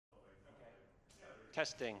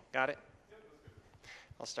Testing. Got it?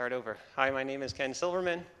 I'll start over. Hi, my name is Ken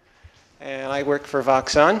Silverman, and I work for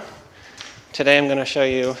Voxon. Today I'm going to show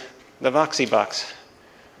you the VoxieBox.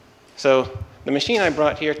 So the machine I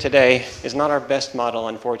brought here today is not our best model,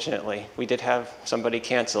 unfortunately. We did have somebody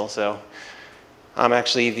cancel, so I'm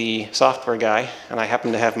actually the software guy, and I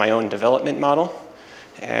happen to have my own development model.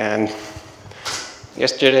 And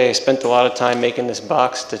yesterday I spent a lot of time making this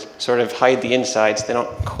box to sort of hide the insides. They don't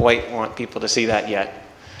quite want people to see that yet.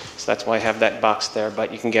 So that's why I have that box there,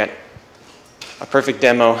 but you can get a perfect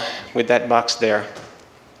demo with that box there.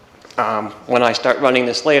 When I start running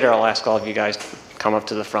this later, I'll ask all of you guys to come up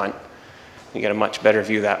to the front. You get a much better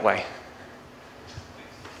view that way.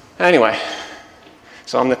 Anyway,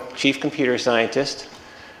 so I'm the chief computer scientist.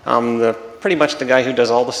 I'm pretty much the guy who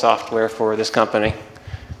does all the software for this company.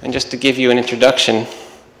 And just to give you an introduction,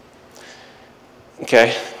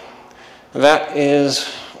 okay, that is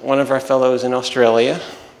one of our fellows in Australia.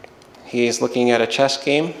 He's looking at a chess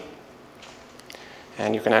game,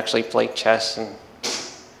 and you can actually play chess, and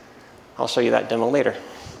I'll show you that demo later.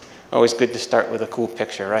 Always good to start with a cool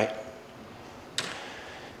picture, right?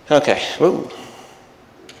 Okay, woo.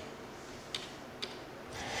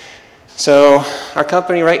 So our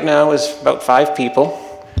company right now is about 5 people.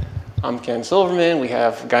 I'm Ken Silverman. We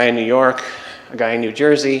have a guy in New York, a guy in New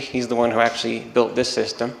Jersey. He's the one who actually built this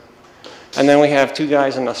system. And then we have 2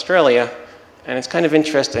 guys in Australia, and it's kind of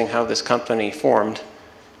interesting how this company formed.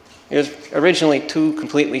 It was originally 2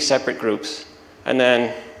 completely separate groups, and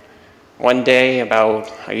then one day,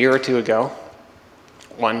 about a year or 2 ago,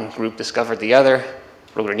 one group discovered the other,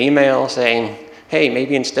 wrote an email saying, hey,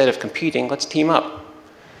 maybe instead of competing, let's team up.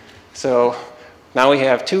 So now we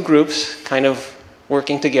have 2 groups kind of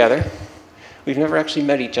working together. We've never actually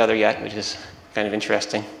met each other yet, which is kind of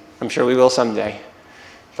interesting. I'm sure we will someday.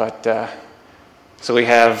 But so we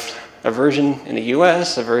have a version in the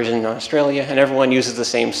US, a version in Australia, and everyone uses the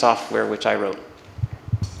same software which I wrote.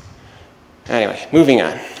 Anyway, moving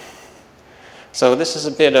on. So this is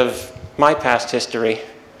a bit of my past history.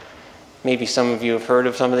 Maybe some of you have heard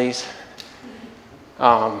of some of these.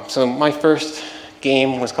 So my first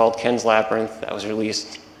game was called Ken's Labyrinth. That was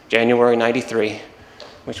released January '93.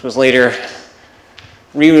 Which was later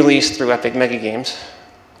re-released through Epic Mega Games.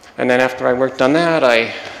 And then after I worked on that,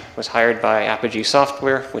 I was hired by Apogee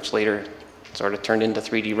Software, which later sort of turned into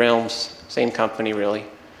 3D Realms, same company really.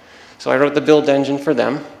 So I wrote the build engine for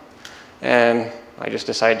them, and I just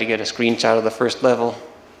decided to get a screenshot of the first level.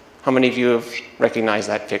 How many of you have recognized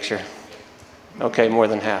that picture? Okay, more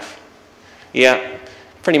than half. Yeah,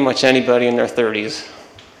 pretty much anybody in their 30s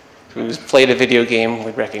who's played a video game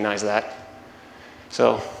would recognize that.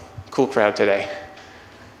 So, cool crowd today.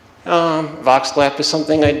 VoxLab is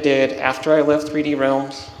something I did after I left 3D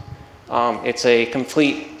Realms. It's a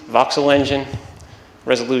complete voxel engine,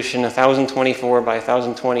 resolution 1024 by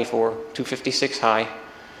 1024, 256 high.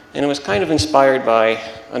 And it was kind of inspired by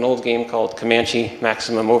an old game called Comanche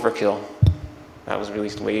Maximum Overkill. That was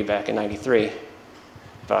released way back in '93.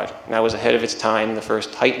 But that was ahead of its time, the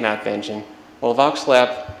first height map engine. Well,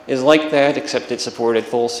 VoxLab is like that, except it supported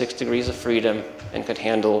full 6 degrees of freedom and could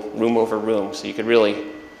handle room over room, so you could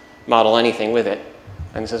really model anything with it.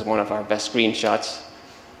 And this is one of our best screenshots.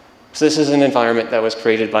 So this is an environment that was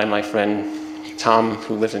created by my friend Tom,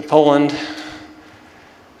 who lives in Poland,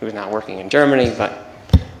 who's now working in Germany, but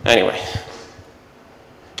anyway,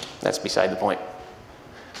 that's beside the point.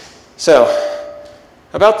 So,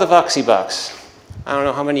 about the VoxieBox. I don't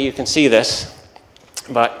know how many of you can see this,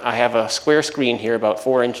 but I have a square screen here about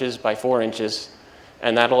 4 inches by 4 inches,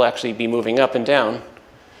 and that'll actually be moving up and down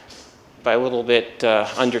by a little bit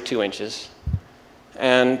under 2 inches.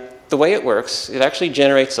 And the way it works, it actually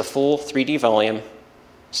generates a full 3D volume,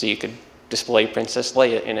 so you could display Princess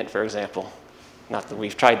Leia in it, for example. Not that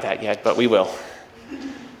we've tried that yet, but we will.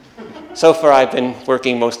 So far, I've been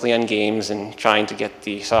working mostly on games and trying to get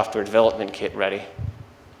the software development kit ready.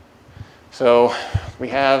 So we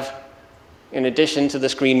have, in addition to the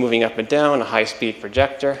screen moving up and down, a high-speed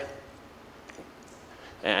projector.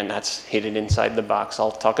 And that's hidden inside the box.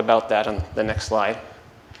 I'll talk about that on the next slide.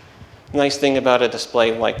 The nice thing about a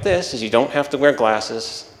display like this is you don't have to wear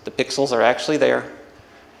glasses. The pixels are actually there.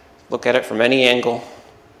 Look at it from any angle,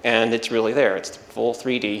 and it's really there. It's full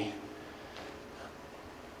 3D.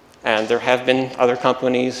 And there have been other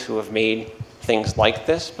companies who have made things like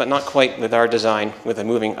this, but not quite with our design, with a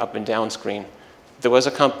moving up and down screen. There was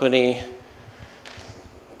a company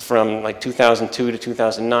from like 2002 to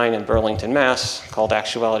 2009 in Burlington, Mass, called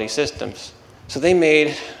Actuality Systems. So they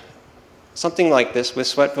made something like this with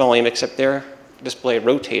sweat volume, except their display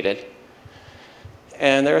rotated.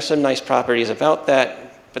 And there are some nice properties about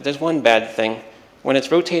that, but there's one bad thing. When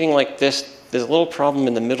it's rotating like this, there's a little problem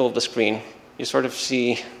in the middle of the screen. You sort of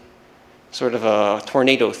see sort of a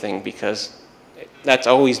tornado thing because that's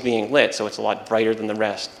always being lit, so it's a lot brighter than the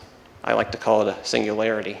rest. I like to call it a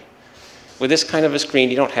singularity. With this kind of a screen,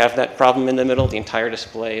 you don't have that problem in the middle. The entire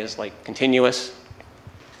display is like continuous.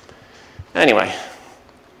 Anyway,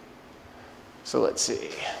 so let's see.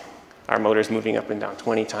 Our motor's moving up and down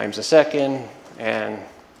 20 times a second, and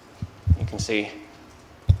you can see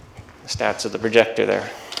the stats of the projector there.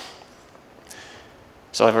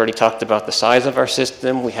 So I've already talked about the size of our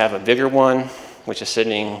system. We have a bigger one, which is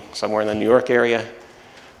sitting somewhere in the New York area,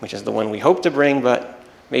 which is the one we hope to bring, but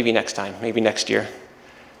maybe next time, maybe next year.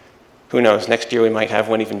 Who knows? Next year we might have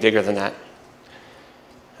one even bigger than that.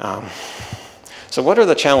 So what are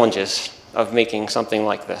the challenges of making something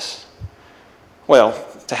like this? Well,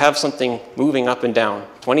 to have something moving up and down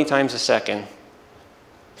 20 times a second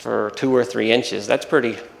for 2 or 3 inches, that's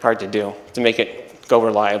pretty hard to do, to make it go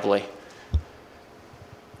reliably.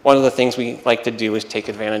 One of the things we like to do is take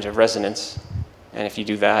advantage of resonance. And if you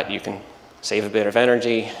do that, you can save a bit of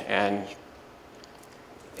energy, and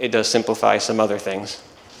it does simplify some other things.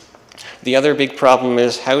 The other big problem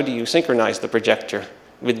is, how do you synchronize the projector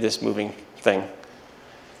with this moving thing?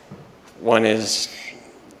 One is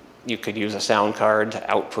you could use a sound card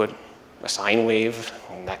to output a sine wave,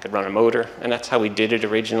 and that could run a motor, and that's how we did it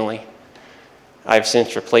originally. I've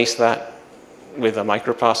since replaced that with a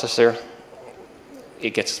microprocessor.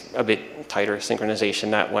 It gets a bit tighter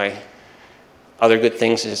synchronization that way. Other good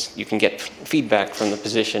things is you can get feedback from the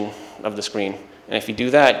position of the screen. And if you do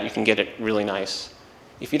that, you can get it really nice.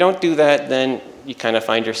 If you don't do that, then you kind of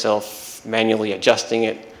find yourself manually adjusting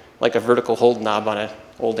it like a vertical hold knob on an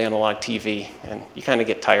old analog TV, and you kind of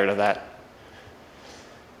get tired of that.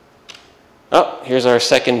 Oh, here's our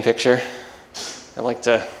second picture. I like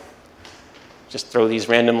to just throw these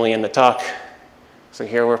randomly in the talk. So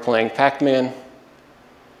here we're playing Pac-Man.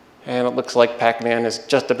 And it looks like Pac-Man is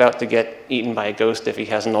just about to get eaten by a ghost if he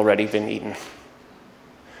hasn't already been eaten.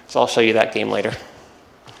 So I'll show you that game later.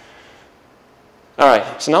 All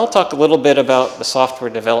right, so now I'll talk a little bit about the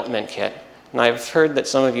software development kit. And I've heard that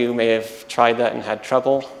some of you may have tried that and had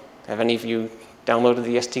trouble. Have any of you downloaded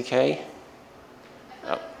the SDK?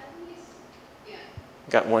 Oh.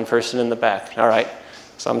 Got one person in the back. All right,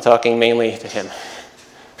 so I'm talking mainly to him.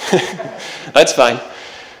 That's fine.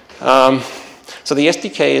 So the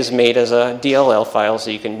SDK is made as a DLL file, so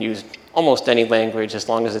you can use almost any language as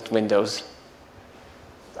long as it's Windows.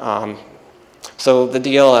 So the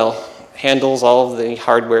DLL handles all of the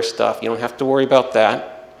hardware stuff. You don't have to worry about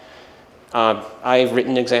that. I've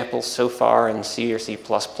written examples so far in C or C++.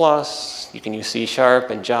 You can use C#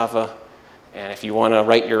 and Java. And if you want to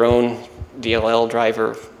write your own DLL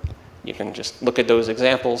driver, you can just look at those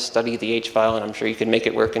examples, study the H file, and I'm sure you can make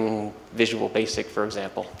it work in Visual Basic, for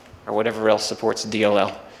example, or whatever else supports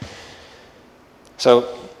DLL.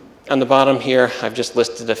 So on the bottom here, I've just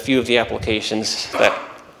listed a few of the applications that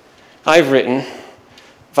I've written.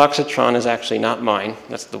 Voxitron is actually not mine.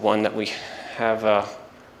 That's the one that we have a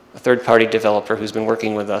third-party developer who's been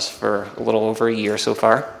working with us for a little over a year so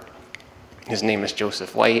far. His name is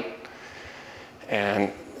Joseph White,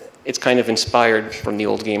 and it's kind of inspired from the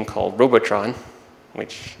old game called Robotron,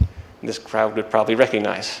 which this crowd would probably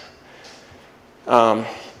recognize. And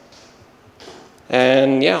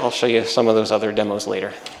yeah, I'll show you some of those other demos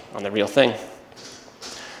later on the real thing.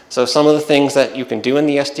 So some of the things that you can do in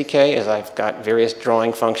the SDK is I've got various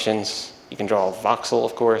drawing functions. You can draw a voxel,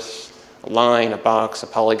 of course, a line, a box, a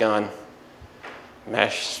polygon,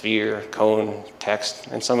 mesh, sphere, cone, text,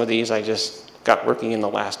 and some of these I just got working in the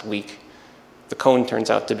last week. The cone turns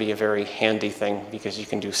out to be a very handy thing because you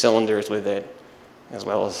can do cylinders with it, as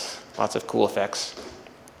well as lots of cool effects.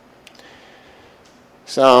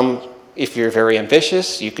 If you're very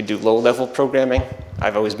ambitious, you could do low-level programming.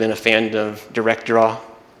 I've always been a fan of DirectDraw.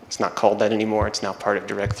 It's not called that anymore. It's now part of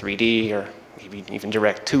Direct3D or maybe even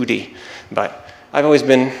Direct2D. But I've always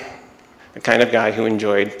been the kind of guy who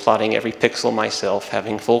enjoyed plotting every pixel myself,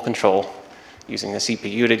 having full control, using the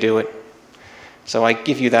CPU to do it. So I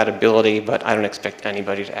give you that ability, but I don't expect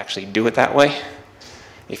anybody to actually do it that way.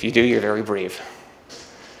 If you do, you're very brave.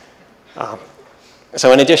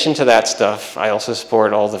 So in addition to that stuff, I also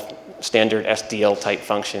support all the standard SDL type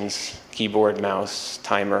functions, keyboard, mouse,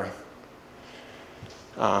 timer.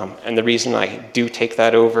 And the reason I do take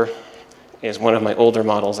that over is one of my older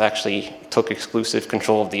models actually took exclusive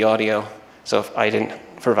control of the audio. So if I didn't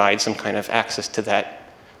provide some kind of access to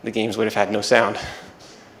that, the games would have had no sound.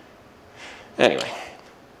 Anyway.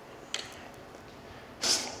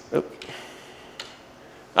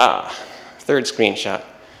 Third screenshot.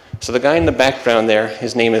 So the guy in the background there,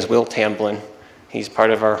 his name is Will Tamblyn. He's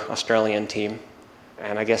part of our Australian team.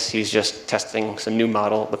 And I guess he's just testing some new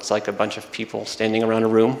model. It looks like a bunch of people standing around a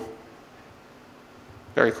room.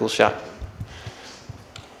 Very cool shot.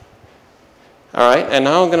 All right, and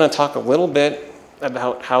now I'm going to talk a little bit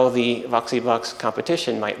about how the VoxieBox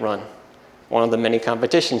competition might run. One of the many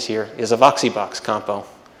competitions here is a VoxieBox compo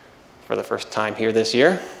for the first time here this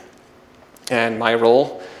year. And my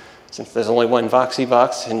role, since there's only one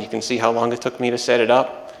VoxieBox, and you can see how long it took me to set it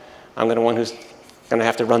up, I'm the one who's going to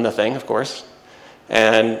have to run the thing, of course.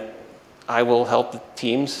 And I will help the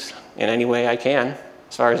teams in any way I can.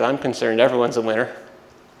 As far as I'm concerned, everyone's a winner.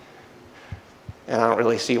 And I don't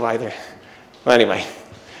really see why they're... Well, anyway,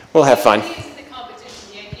 we'll have fun. The idea isn't the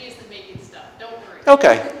competition, the idea is the making stuff. Don't worry.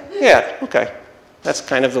 Okay, yeah, okay. That's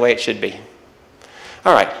kind of the way it should be.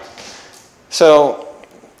 All right, so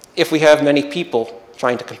if we have many people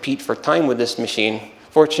trying to compete for time with this machine,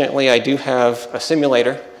 fortunately I do have a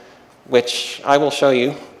simulator, which I will show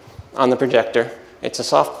you on the projector. It's a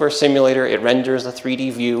software simulator. It renders a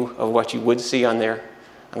 3D view of what you would see on there.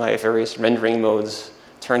 And I have various rendering modes.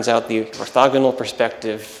 Turns out the orthogonal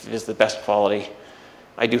perspective is the best quality.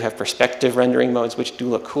 I do have perspective rendering modes, which do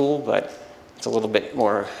look cool, but it's a little bit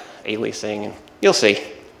more aliasing, and you'll see.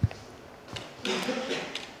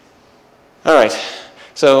 All right,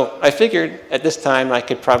 so I figured at this time I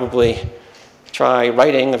could probably try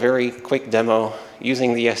writing a very quick demo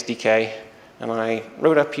using the SDK, and I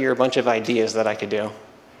wrote up here a bunch of ideas that I could do.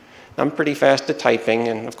 I'm pretty fast at typing,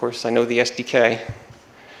 and of course I know the SDK.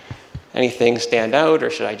 Anything stand out, or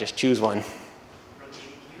should I just choose one?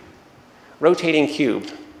 Rotating cube,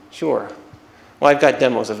 sure. Well, I've got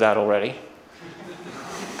demos of that already.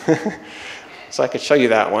 So I could show you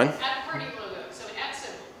that one. Add a party logo, so an @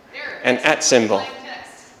 symbol. There. An @ symbol. Plain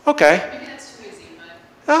text. Okay. Maybe that's too easy,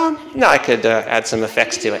 but... No, I could add some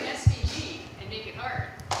effects to it. SVG and make it hard.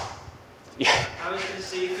 Yeah. I was going to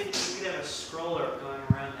say, you could have a scroller going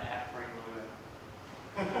around the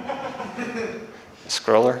 @ logo. A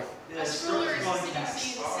scroller? A scroller is a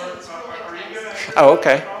CDC scrolling text. Oh,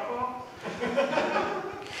 okay.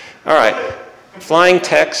 All right. Flying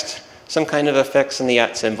text, some kind of effects in the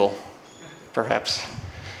 @ symbol, perhaps.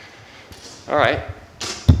 All right.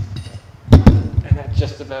 And that's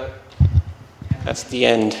just about, that's the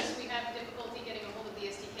end. We have difficulty getting a hold of the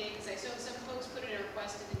SDK because I saw some folks put in a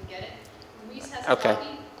request and didn't get it. Luis has a Okay. copy,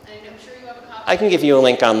 and I'm sure you have a copy. I can give you a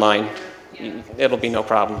link online. Yeah. It'll be no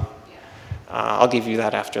problem. Yeah. I'll give you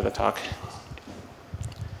that after the talk.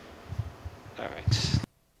 All right.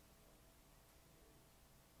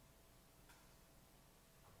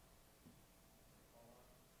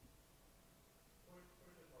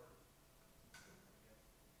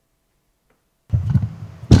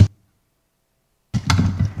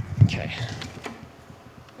 Okay.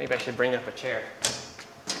 Maybe I should bring up a chair.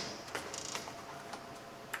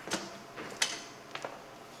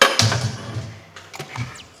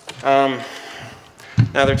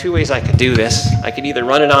 Now there are two ways I could do this. I could either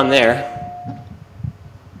run it on there,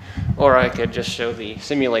 or I could just show the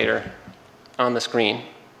simulator on the screen.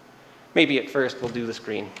 Maybe at first we'll do the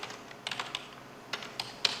screen.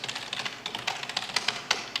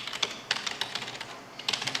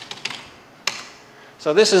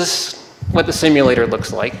 So this is what the simulator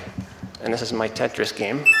looks like, and this is my Tetris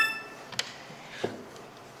game. I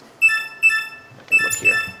can look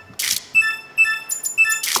here.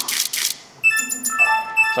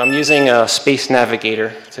 So I'm using a Space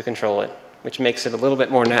Navigator to control it, which makes it a little bit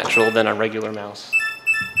more natural than a regular mouse.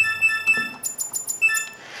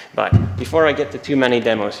 But before I get to too many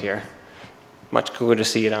demos here, much cooler to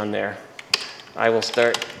see it on there, I will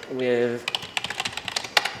start with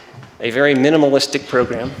a very minimalistic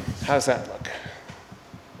program. How's that look?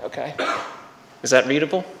 Okay. Is that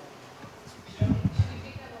readable? Does anybody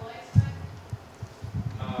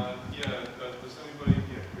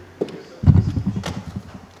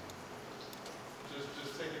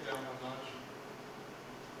just take it down one notch?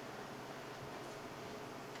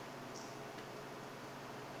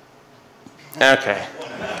 Okay.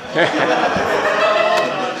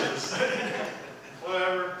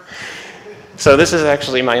 Whatever. So this is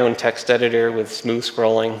actually my own text editor with smooth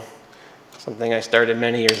scrolling, something I started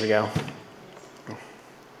many years ago.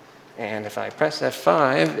 And if I press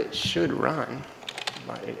F5, it should run,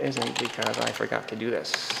 but it isn't because I forgot to do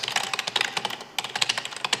this.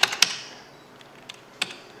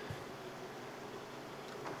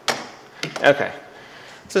 Okay,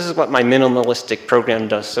 so this is what my minimalistic program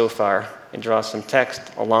does so far. It draws some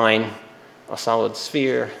text, a line, a solid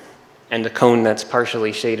sphere, and a cone that's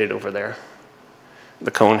partially shaded over there. The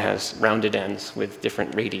cone has rounded ends with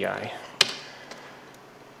different radii.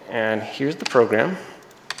 And here's the program,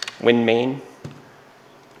 win main.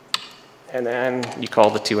 And then you call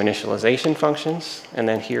the two initialization functions, and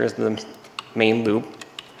then here's the main loop.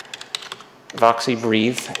 Voxie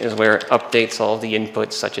breathe is where it updates all the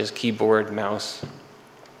inputs such as keyboard, mouse,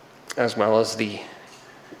 as well as the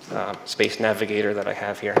space navigator that I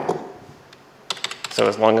have here. So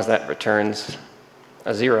as long as that returns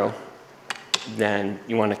a 0, then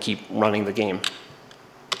you want to keep running the game.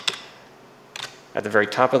 At the very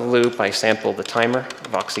top of the loop, I sample the timer.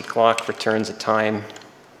 Voxie clock returns a time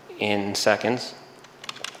in seconds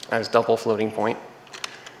as double floating point.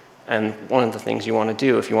 And one of the things you want to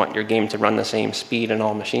do if you want your game to run the same speed in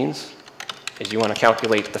all machines is you want to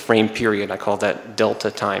calculate the frame period. I call that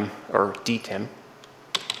delta time, or DTIM.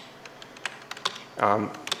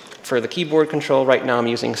 For the keyboard control, right now I'm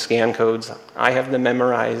using scan codes. I have them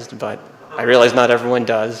memorized, but I realize not everyone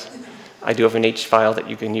does. I do have an H file that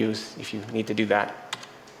you can use if you need to do that.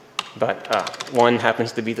 But one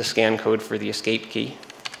happens to be the scan code for the escape key.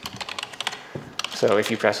 So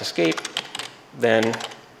if you press escape, then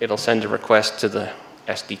it'll send a request to the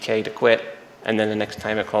SDK to quit, and then the next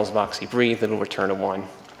time it calls Voxie breathe, it'll return a 1.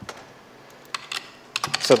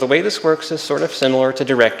 So the way this works is sort of similar to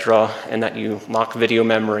direct draw in that you lock video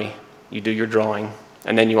memory, you do your drawing,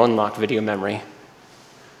 and then you unlock video memory.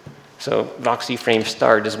 So Voxie frame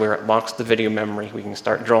start is where it locks the video memory. We can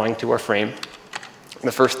start drawing to our frame.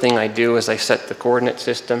 The first thing I do is I set the coordinate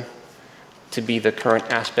system to be the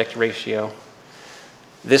current aspect ratio.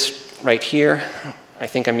 This right here, I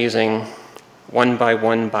think I'm using 1 by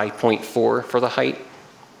 1 by 0.4 for the height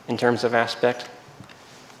in terms of aspect.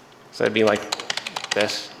 So it'd be like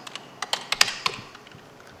this,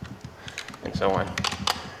 and so on.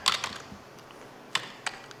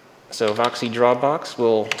 So Voxie draw box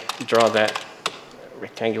will draw that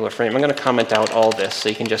rectangular frame. I'm going to comment out all this so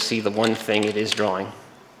you can just see the one thing it is drawing,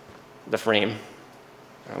 the frame.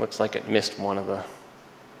 It looks like it missed one of the,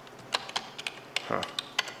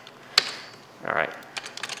 All right.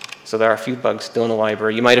 So there are a few bugs still in the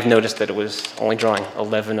library. You might have noticed that it was only drawing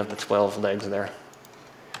 11 of the 12 legs there.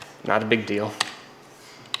 Not a big deal.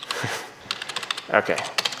 Okay.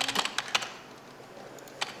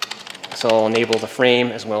 So I'll enable the frame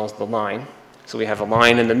as well as the line. So we have a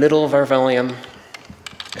line in the middle of our volume.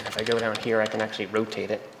 And if I go down here, I can actually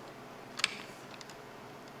rotate it.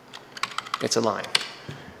 It's a line.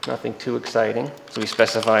 Nothing too exciting. So we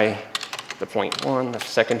specify the point 1, the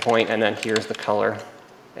second point, and then here's the color.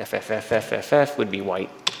 FFFFFF would be white,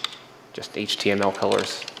 just HTML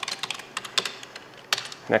colors.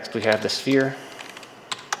 Next we have the sphere.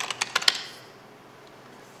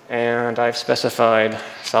 And I've specified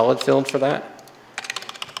solid filled for that.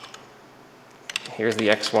 Here's the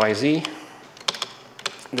XYZ.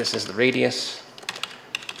 This is the radius.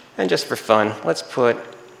 And just for fun, let's put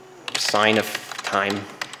sine of time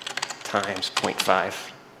times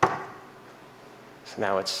 0.5. So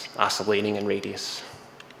now it's oscillating in radius.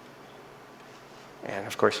 And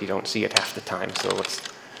of course you don't see it half the time, so let's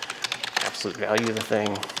absolute value of the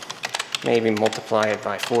thing. Maybe multiply it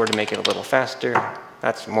by 4 to make it a little faster.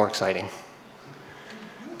 That's more exciting.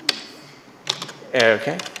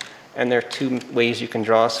 Okay, and there are two ways you can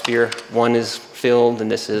draw a sphere. One is filled, and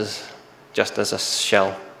this is just as a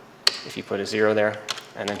shell. If you put a 0 there,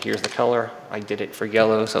 and then here's the color. I did it for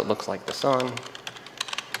yellow, so it looks like the sun.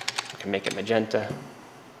 I can make it magenta.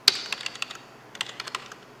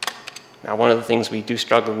 Now, one of the things we do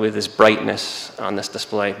struggle with is brightness on this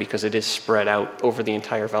display because it is spread out over the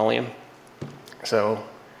entire volume. So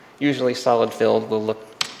usually solid filled will look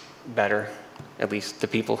better, at least to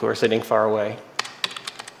people who are sitting far away.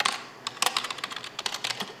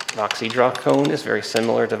 Voxie draw cone is very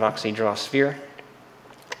similar to Voxie draw sphere.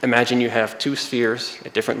 Imagine you have two spheres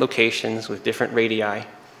at different locations with different radii,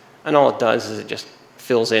 and all it does is it just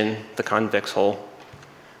fills in the convex hole.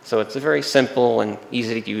 So it's a very simple and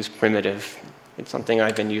easy to use primitive. It's something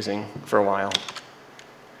I've been using for a while.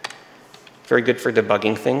 Very good for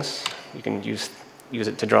debugging things. You can use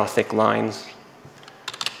it to draw thick lines.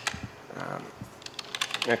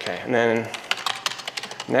 Okay, and then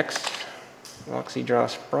next, Voxie draw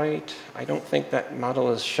sprite. I don't think that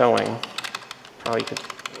model is showing. Probably could,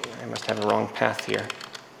 I must have a wrong path here.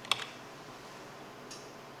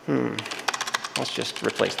 Let's just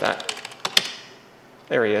replace that.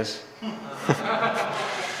 There he is.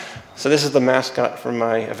 So this is the mascot from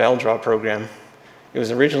my EvalDraw program. It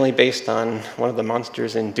was originally based on one of the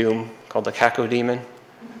monsters in Doom called the Caco Demon.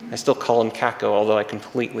 I still call him Caco, although I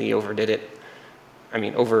completely overdid it. I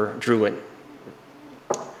mean, overdrew it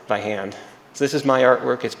by hand. So this is my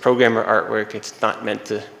artwork. It's programmer artwork. It's not meant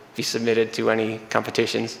to be submitted to any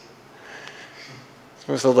competitions. It's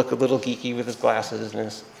supposed to look a little geeky with his glasses and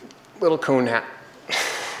his little cone hat.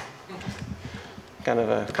 kind of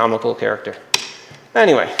a comical character.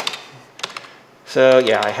 Anyway, so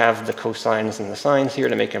yeah, I have the cosines and the sines here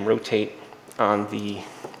to make him rotate on the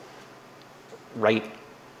right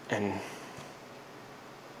and,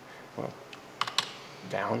 well,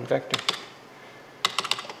 down vector.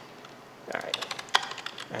 All right.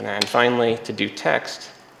 And then finally, to do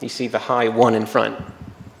text, you see the high 1 in front.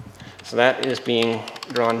 So that is being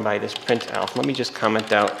drawn by this printf. Let me just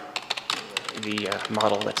comment out the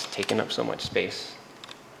model that's taken up so much space.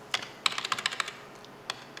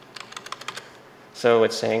 So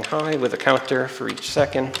it's saying hi with a counter for each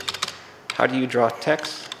second. How do you draw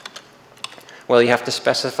text? Well, you have to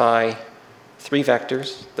specify 3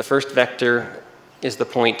 vectors. The first vector is the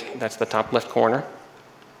point that's the top left corner,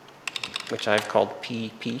 which I've called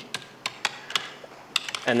PP.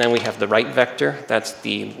 And then we have the right vector. That's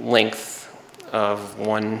the length of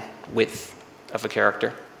one width of a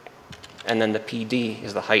character. And then the PD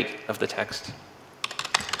is the height of the text.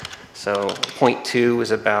 So point 2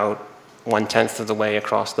 is about 1/10 of the way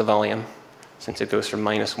across the volume, since it goes from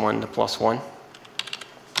 -1 to +1.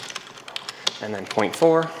 And then point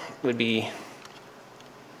 4 would be,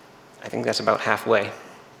 I think that's about halfway.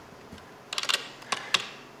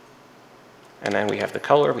 And then we have the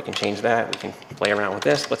color. We can change that. We can play around with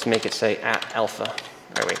this. Let's make it say @alpha.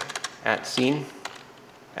 Oh, wait, @scene,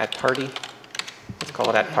 @party. Let's call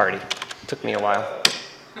it @party. Took me a while.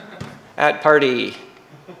 @party.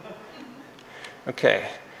 Okay.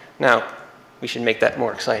 Now, we should make that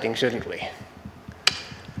more exciting, shouldn't we?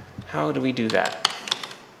 How do we do that?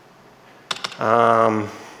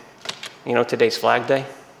 You know, today's Flag Day.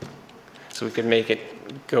 So we could make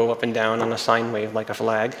it go up and down on a sine wave like a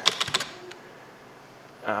flag.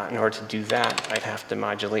 In order to do that, I'd have to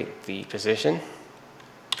modulate the position.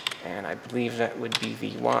 And I believe that would be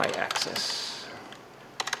the y-axis.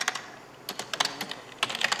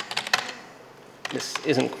 This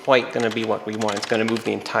isn't quite going to be what we want. It's going to move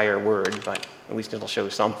the entire word, but at least it'll show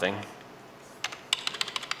something.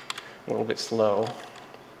 A little bit slow.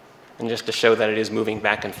 And just to show that it is moving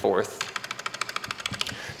back and forth.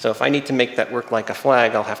 So if I need to make that work like a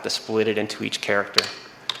flag, I'll have to split it into each character.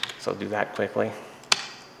 So I'll do that quickly.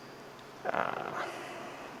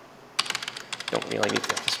 Don't really need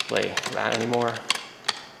to display that anymore.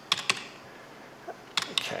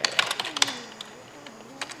 Okay.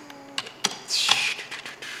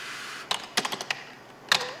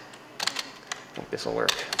 I think this will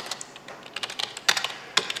work.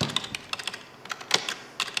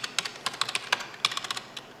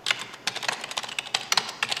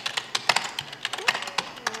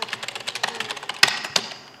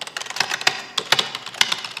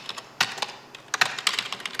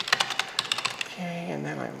 Okay, and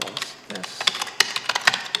then I lost this.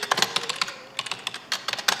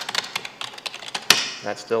 Does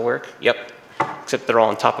that still work? Yep, except they're all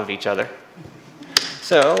on top of each other.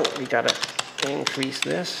 So we gotta increase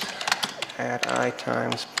this at I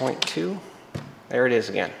times 0.2. There it is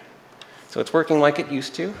again. So it's working like it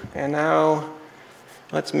used to. And now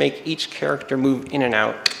let's make each character move in and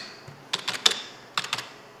out.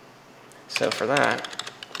 So for that,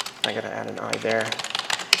 I gotta add an I there.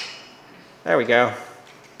 There we go.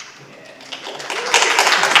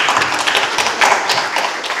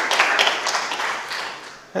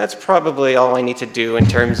 That's probably all I need to do in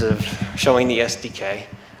terms of showing the SDK.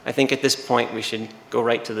 I think at this point we should go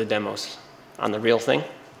right to the demos on the real thing.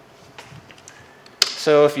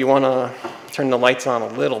 So if you want to turn the lights on a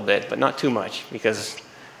little bit, but not too much, because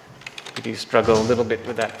we do struggle a little bit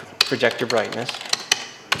with that projector brightness.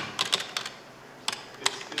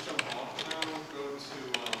 It's off now. Go to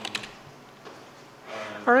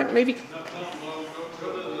All right, maybe. no,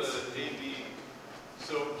 go to the AV.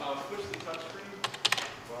 So push the touchscreen.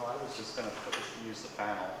 Well, I was just going to use the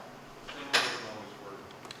panel. Doesn't always work.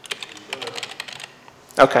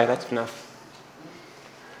 Okay, that's enough.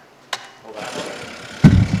 Well, that way.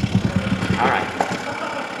 All right.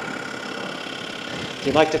 If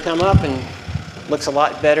you'd like to come up, and looks a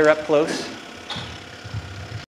lot better up close.